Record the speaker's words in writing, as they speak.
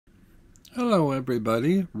Hello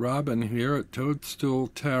everybody, Robin here at Toadstool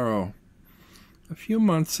Tarot. A few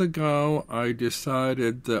months ago I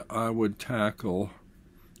decided that I would tackle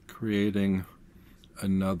creating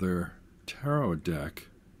another tarot deck,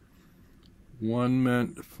 one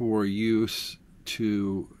meant for use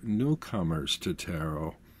to newcomers to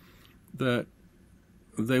tarot, that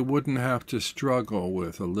they wouldn't have to struggle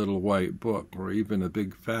with a little white book or even a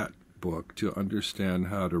big fat book to understand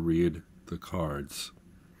how to read the cards.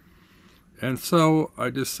 And so I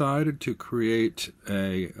decided to create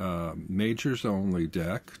a majors only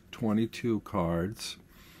deck, 22 cards,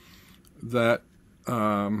 that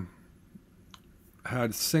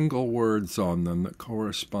had single words on them that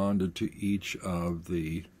corresponded to each of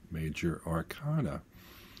the major arcana,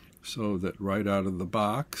 so that right out of the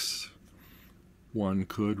box one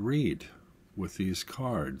could read with these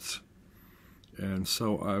cards. And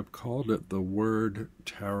so I've called it the Word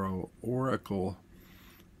Tarot Oracle,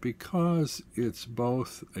 because it's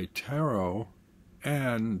both a tarot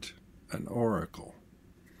and an oracle.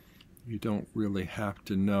 You don't really have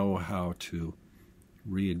to know how to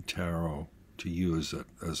read tarot to use it,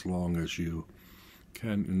 as long as you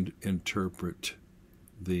can interpret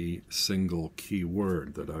the single key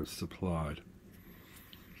word that I've supplied.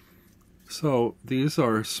 So these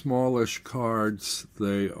are smallish cards.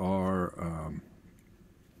 They are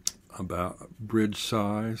about bridge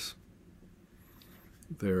size.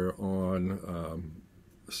 They're on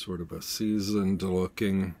sort of a seasoned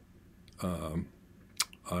looking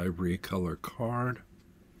ivory color card.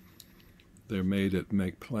 They're made at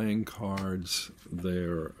Make Playing Cards.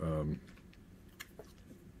 They're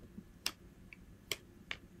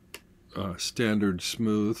standard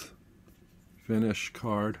smooth finish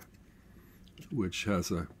card, which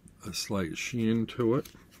has a slight sheen to it.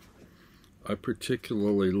 I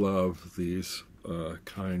particularly love these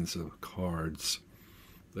kinds of cards.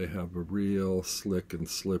 They have a real slick and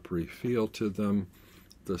slippery feel to them.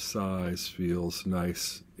 The size feels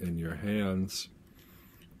nice in your hands.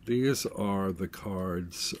 These are the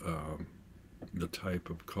cards, the type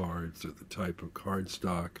of cards or the type of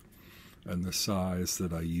cardstock and the size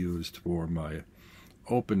that I used for my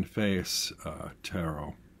open face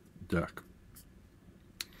tarot deck.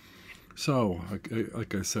 So,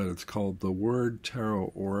 like I said, it's called the Word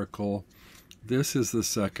Tarot Oracle. This is the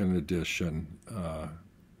second edition,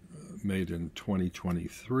 made in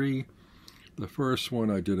 2023. The first one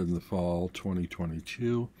I did in the fall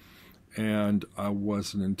 2022, and I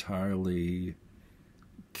wasn't entirely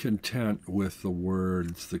content with the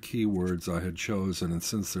words, the keywords I had chosen, and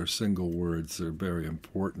since they're single words, they're very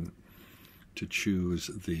important to choose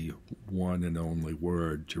the one and only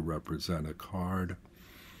word to represent a card.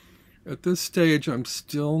 At this stage, I'm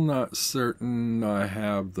still not certain I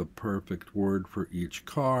have the perfect word for each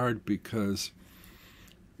card, because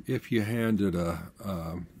if you handed a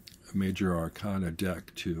major arcana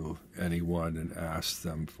deck to anyone and asked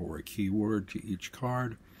them for a keyword to each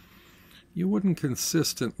card, you wouldn't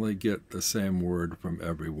consistently get the same word from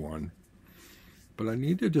everyone. But I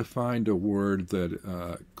needed to find a word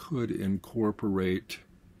that could incorporate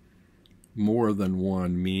more than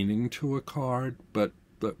one meaning to a card, but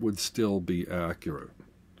that would still be accurate.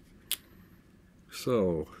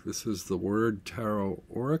 So this is the Word Tarot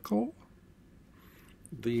Oracle.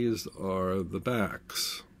 These are the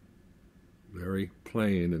backs, very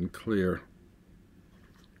plain and clear.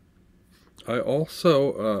 I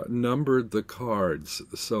also numbered the cards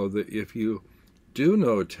so that if you do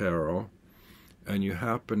know tarot and you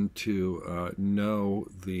happen to know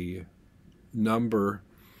the number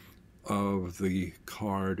of the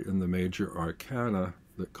card in the major arcana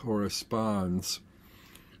that corresponds,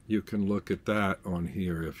 you can look at that on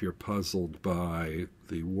here. If you're puzzled by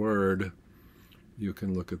the word, you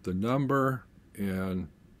can look at the number and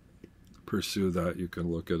pursue that. You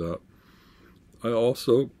can look it up. I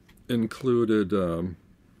also included an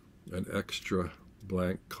extra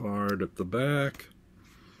blank card at the back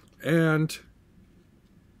and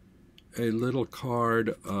a little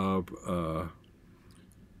card of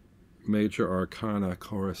major arcana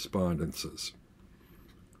correspondences.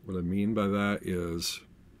 What I mean by that is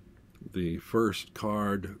the first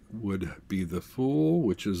card would be the Fool,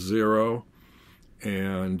 which is 0.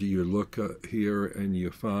 And you look here and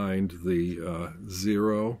you find the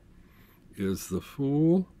 0 is the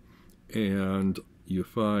Fool, and you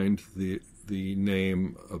find the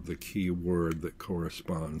name of the key word that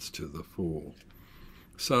corresponds to the Fool.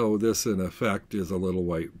 So this, in effect, is a little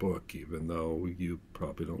white book, even though you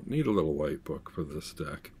probably don't need a little white book for this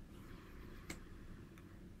deck.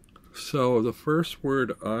 So the first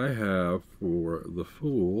word I have for the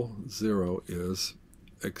Fool, 0, is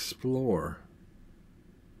explore.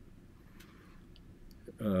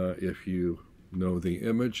 If you know the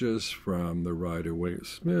images from the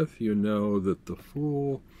Rider-Waite-Smith, you know that the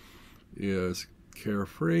Fool is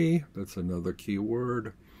carefree. That's another key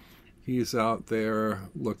word. He's out there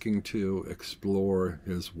looking to explore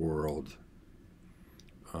his world.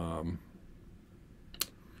 The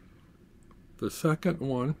second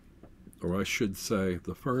one, or I should say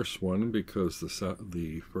the first one, because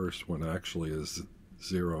the first one actually is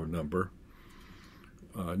 0 number.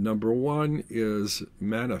 Number 1 is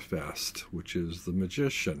manifest, which is the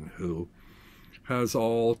magician who has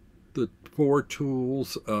all the 4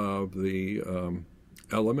 tools of the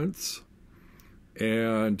elements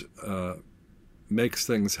and makes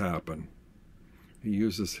things happen. He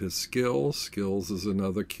uses his skills. Skills is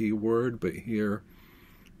another key word, but here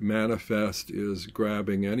manifest is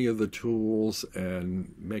grabbing any of the tools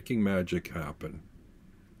and making magic happen,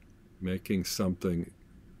 making something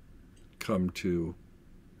come to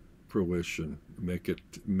fruition, make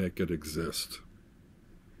it exist.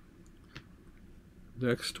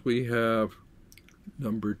 Next we have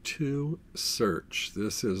number 2, search.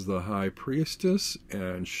 This is the high priestess,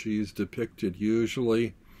 and she's depicted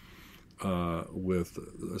usually with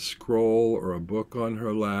a scroll or a book on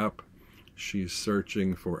her lap. She's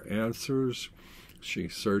searching for answers. She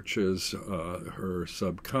searches her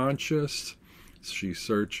subconscious. She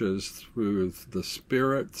searches through the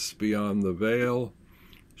spirits beyond the veil.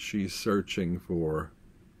 She's searching for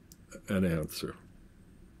an answer.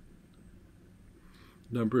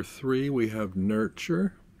 Number 3, we have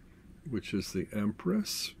nurture, which is the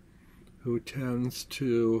Empress, who tends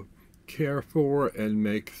to care for and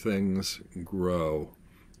make things grow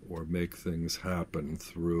or make things happen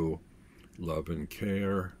through love and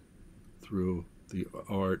care, through the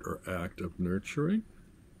art or act of nurturing.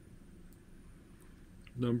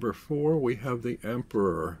 Number 4, we have the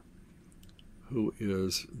Emperor, who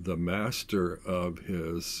is the master of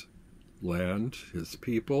his land, his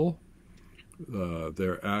people,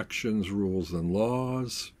 their actions, rules, and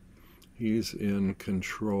laws. He's in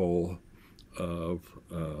control of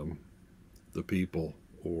the people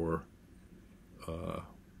or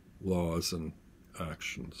laws and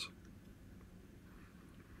actions.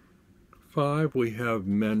 5, we have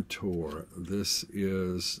mentor. This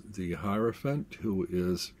is the Hierophant, who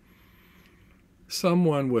is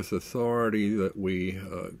someone with authority that we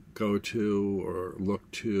go to or look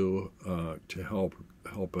to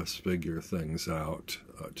help us figure things out,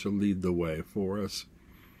 to lead the way for us,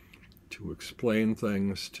 to explain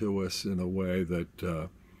things to us in a way that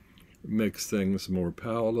makes things more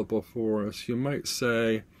palatable for us. You might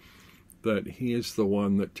say that he is the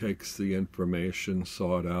one that takes the information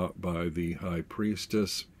sought out by the high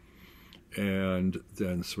priestess and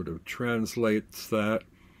then sort of translates that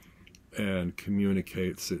and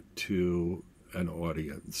communicates it to an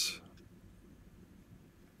audience.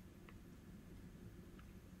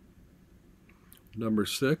 Number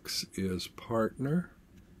 6 is partner,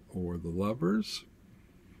 or the lovers.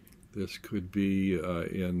 This could be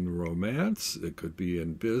in romance, it could be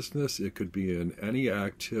in business, it could be in any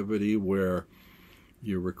activity where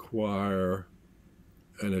you require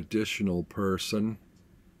an additional person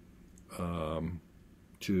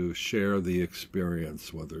to share the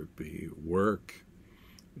experience, whether it be work,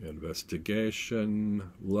 investigation,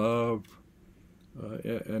 love,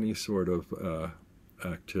 any sort of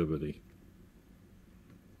activity.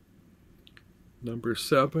 Number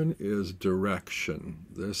 7 is direction.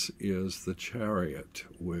 This is the Chariot,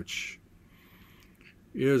 which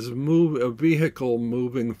is a vehicle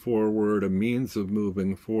moving forward, a means of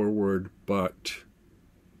moving forward, but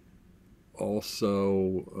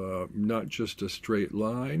also not just a straight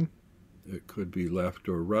line. It could be left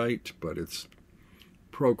or right, but it's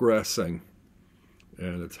progressing.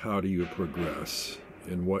 And it's how do you progress?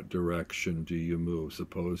 In what direction do you move?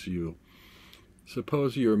 Suppose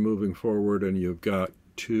you're moving forward and you've got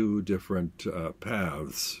 2 different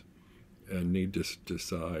paths and need to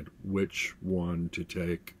decide which one to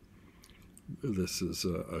take. This is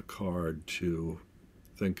a card to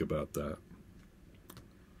think about that.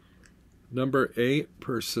 Number 8,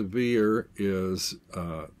 persevere, is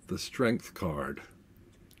the strength card.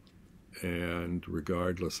 And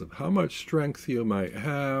regardless of how much strength you might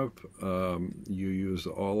have, you use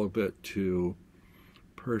all of it to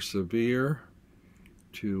persevere,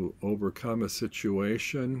 to overcome a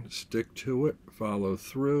situation, stick to it, follow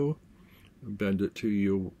through, bend it to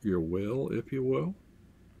your will, if you will.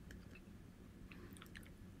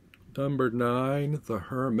 Number 9, the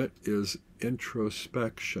Hermit, is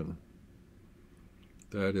introspection.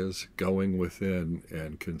 That is going within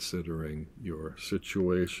and considering your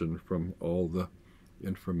situation from all the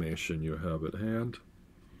information you have at hand.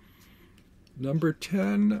 Number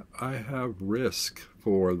 10, I have risk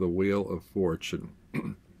for the Wheel of Fortune.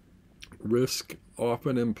 Risk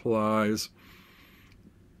often implies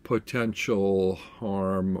potential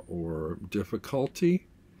harm or difficulty,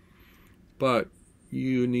 but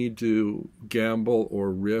you need to gamble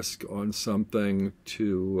or risk on something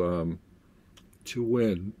to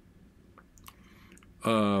win.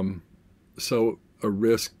 So a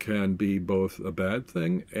risk can be both a bad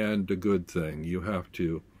thing and a good thing. You have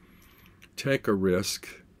to take a risk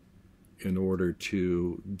in order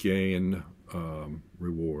to gain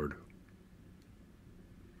reward.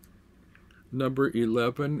 Number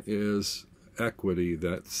 11 is equity.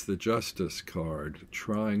 That's the Justice card,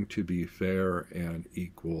 trying to be fair and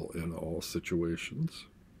equal in all situations.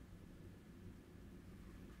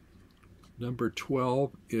 Number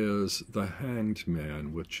 12 is the Hanged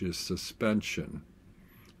Man, which is suspension,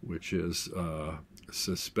 which is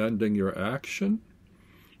suspending your action.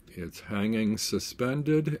 It's hanging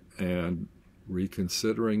suspended and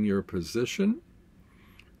reconsidering your position,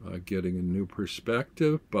 getting a new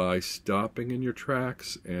perspective by stopping in your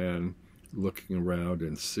tracks and looking around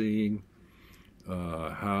and seeing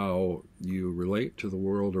how you relate to the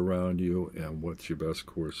world around you and what's your best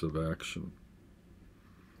course of action.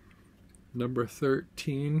 Number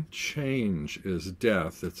 13, change is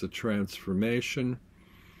death. It's a transformation.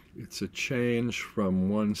 It's a change from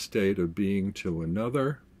one state of being to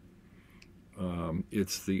another.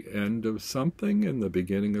 It's the end of something and the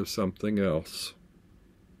beginning of something else.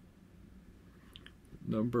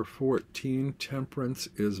 Number 14, temperance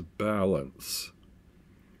is balance.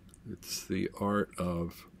 It's the art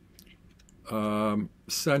of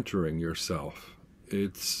centering yourself.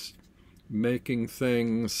 It's making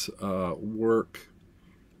things work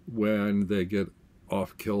when they get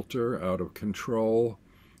off kilter, out of control.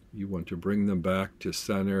 You want to bring them back to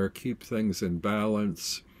center, keep things in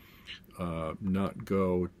balance, not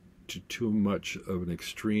go to too much of an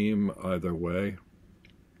extreme either way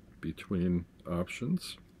between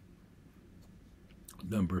options.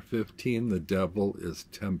 Number 15, the devil is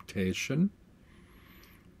temptation.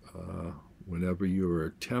 Whenever you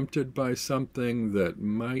are tempted by something that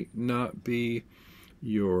might not be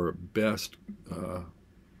your best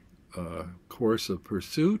course of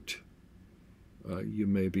pursuit, you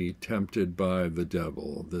may be tempted by the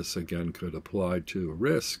devil. This again could apply to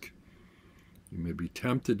risk. You may be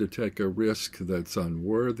tempted to take a risk that's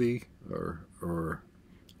unworthy or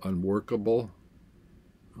unworkable.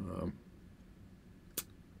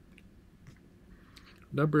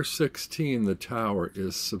 Number 16, the Tower,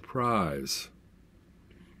 is surprise.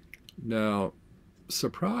 Now,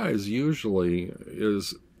 surprise usually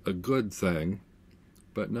is a good thing,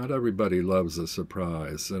 but not everybody loves a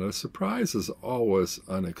surprise. And a surprise is always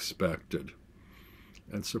unexpected.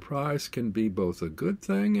 And surprise can be both a good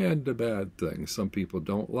thing and a bad thing. Some people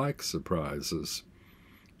don't like surprises,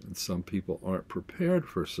 and some people aren't prepared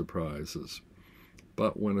for surprises.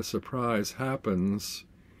 But when a surprise happens,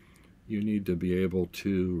 you need to be able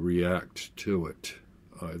to react to it,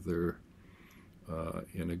 either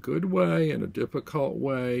in a good way, in a difficult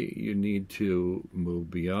way. You need to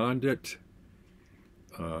move beyond it,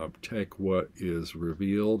 take what is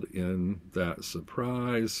revealed in that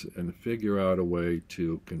surprise, and figure out a way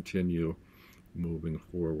to continue moving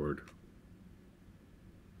forward.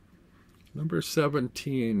 Number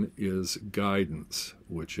 17 is guidance,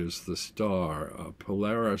 which is the star.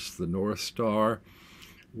 Polaris, the North Star,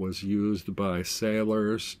 was used by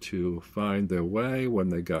sailors to find their way when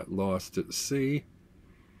they got lost at sea,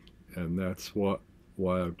 and that's why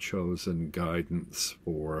I've chosen guidance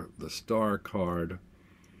for the star card.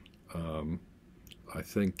 I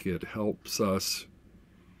think it helps us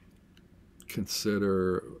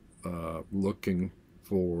consider looking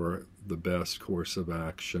for the best course of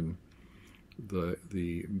action,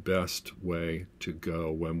 the best way to go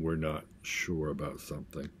when we're not sure about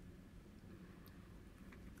something.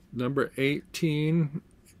 Number 18,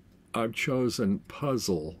 I've chosen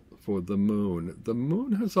puzzle for the moon. The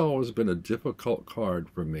moon has always been a difficult card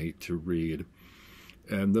for me to read.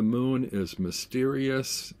 And the moon is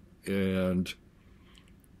mysterious, and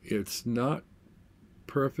it's not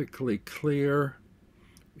perfectly clear.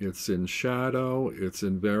 It's in shadow. It's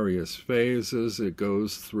in various phases. It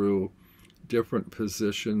goes through different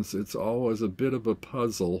positions. It's always a bit of a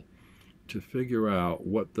puzzle to figure out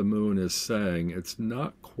what the moon is saying. It's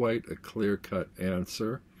not quite a clear-cut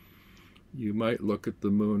answer. You might look at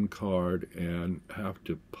the moon card and have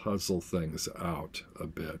to puzzle things out a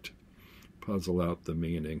bit, puzzle out the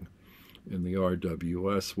meaning. In the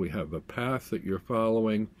RWS, we have a path that you're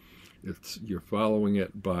following. You're following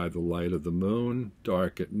it by the light of the moon,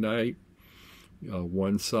 dark at night.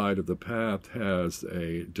 One side of the path has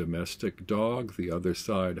a domestic dog, the other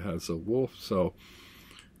side has a wolf, so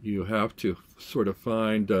you have to sort of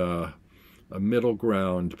find a middle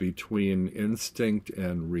ground between instinct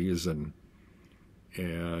and reason,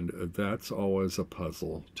 and that's always a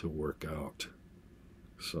puzzle to work out.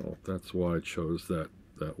 So that's why I chose that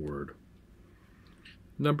word.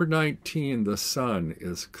 Number 19, the sun,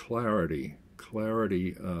 is clarity.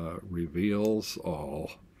 Clarity reveals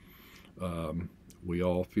all. We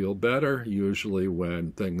all feel better usually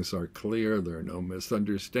when things are clear, there are no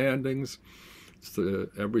misunderstandings. It's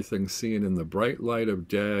everything seen in the bright light of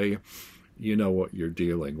day. You know what you're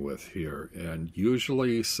dealing with here. And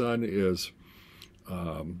usually sun is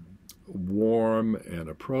warm and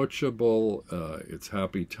approachable. It's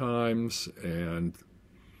happy times, and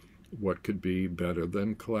what could be better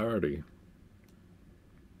than clarity?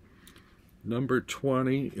 Number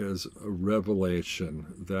 20 is a revelation.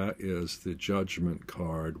 That is the judgment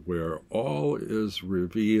card, where all is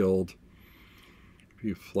revealed. If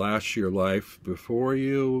you flash your life before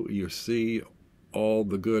you, you see all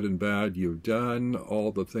the good and bad you've done,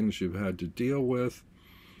 all the things you've had to deal with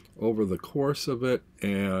over the course of it,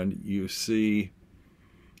 and you see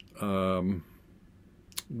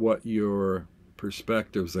what your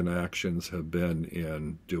perspectives and actions have been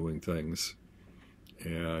in doing things,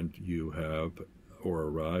 and you have or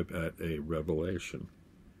arrive at a revelation.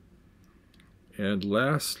 And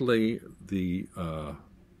lastly, the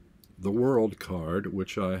world card,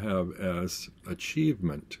 which I have as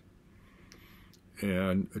achievement.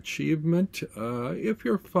 And achievement, if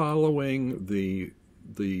you're following the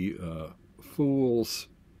fool's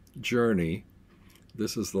journey,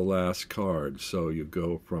 this is the last card. So you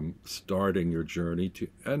go from starting your journey to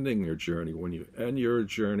ending your journey. When you end your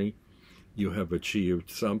journey, you have achieved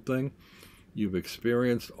something. You've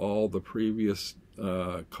experienced all the previous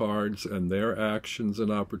cards and their actions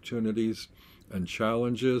and opportunities and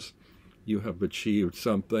challenges. You have achieved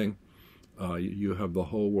something. You have the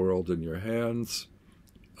whole world in your hands.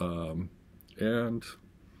 And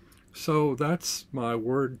so that's my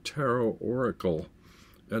word tarot oracle.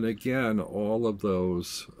 And again, all of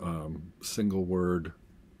those single word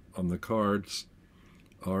on the cards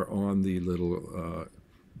are on the little,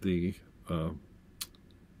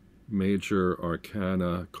 major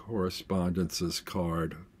arcana correspondences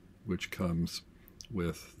card, which comes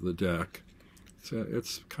with the deck. So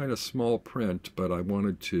it's kind of small print, but I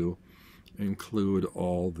wanted to include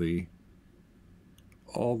all the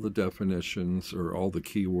definitions or all the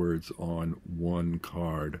keywords on one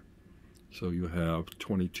card. So you have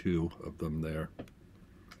 22 of them there.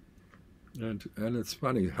 And it's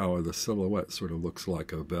funny how the silhouette sort of looks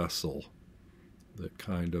like a vessel, that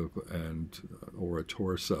kind of, or a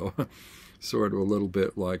torso, sort of a little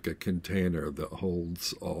bit like a container that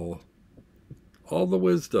holds all the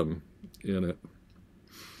wisdom in it.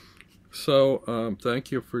 So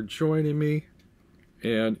thank you for joining me.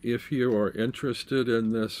 And if you are interested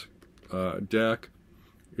in this deck,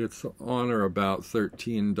 it's on or about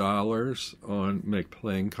 $13 on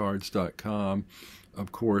makeplayingcards.com.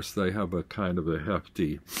 Of course, they have a kind of a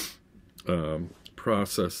hefty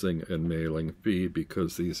processing and mailing fee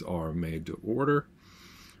because these are made to order.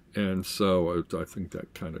 And so I think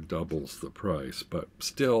that kind of doubles the price, but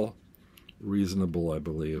still reasonable, I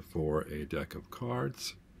believe, for a deck of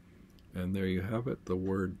cards. And there you have it, the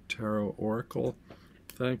word tarot oracle.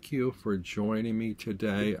 Thank you for joining me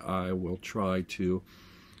today. I will try to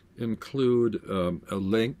include a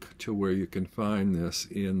link to where you can find this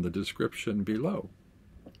in the description below.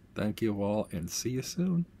 Thank you all, and see you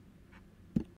soon.